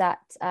rooftops that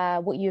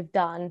what you have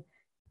done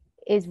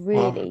is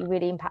really,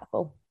 really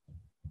impactful.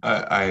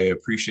 I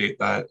appreciate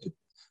that.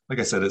 Like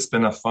I said, it's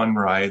been a fun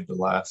ride the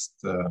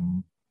last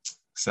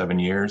 7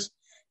 years.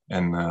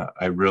 And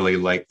I really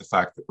like the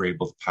fact that we're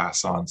able to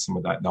pass on some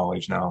of that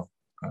knowledge now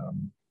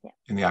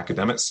in the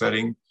academic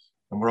setting.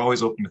 And we're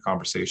always open to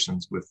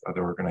conversations with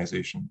other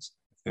organizations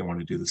if they want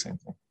to do the same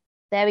thing.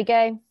 There we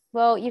go.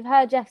 Well, you've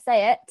heard Jeff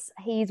say it.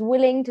 He's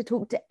willing to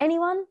talk to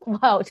anyone,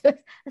 well, to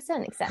a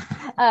certain extent,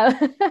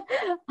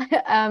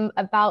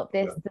 about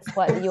this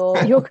work that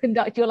you're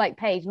conducting. You're like,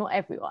 Paige, not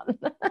everyone.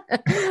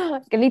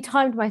 I'm gonna need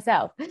time to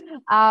myself.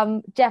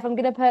 Jeff, I'm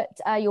gonna put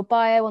your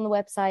bio on the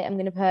website. I'm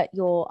gonna put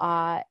your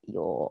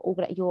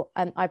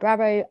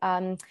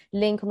iBravo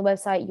link on the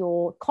website,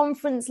 your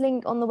conference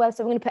link on the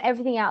website. I'm gonna put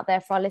everything out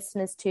there for our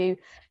listeners to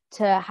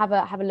have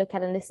a look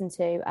at and listen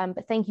to.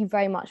 But thank you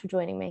very much for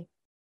joining me.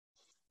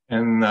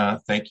 And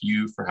thank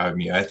you for having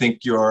me. I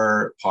think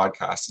your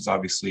podcast is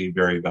obviously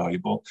very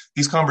valuable.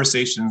 These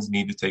conversations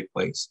need to take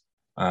place,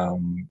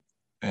 and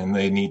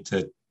they needed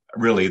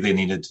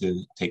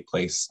to take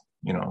place,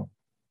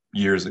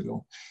 years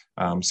ago.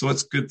 So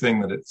it's a good thing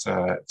that it's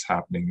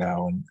happening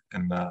now.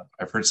 And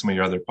I've heard some of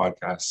your other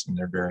podcasts, and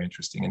they're very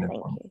interesting and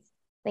informative.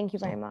 Thank you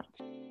very much.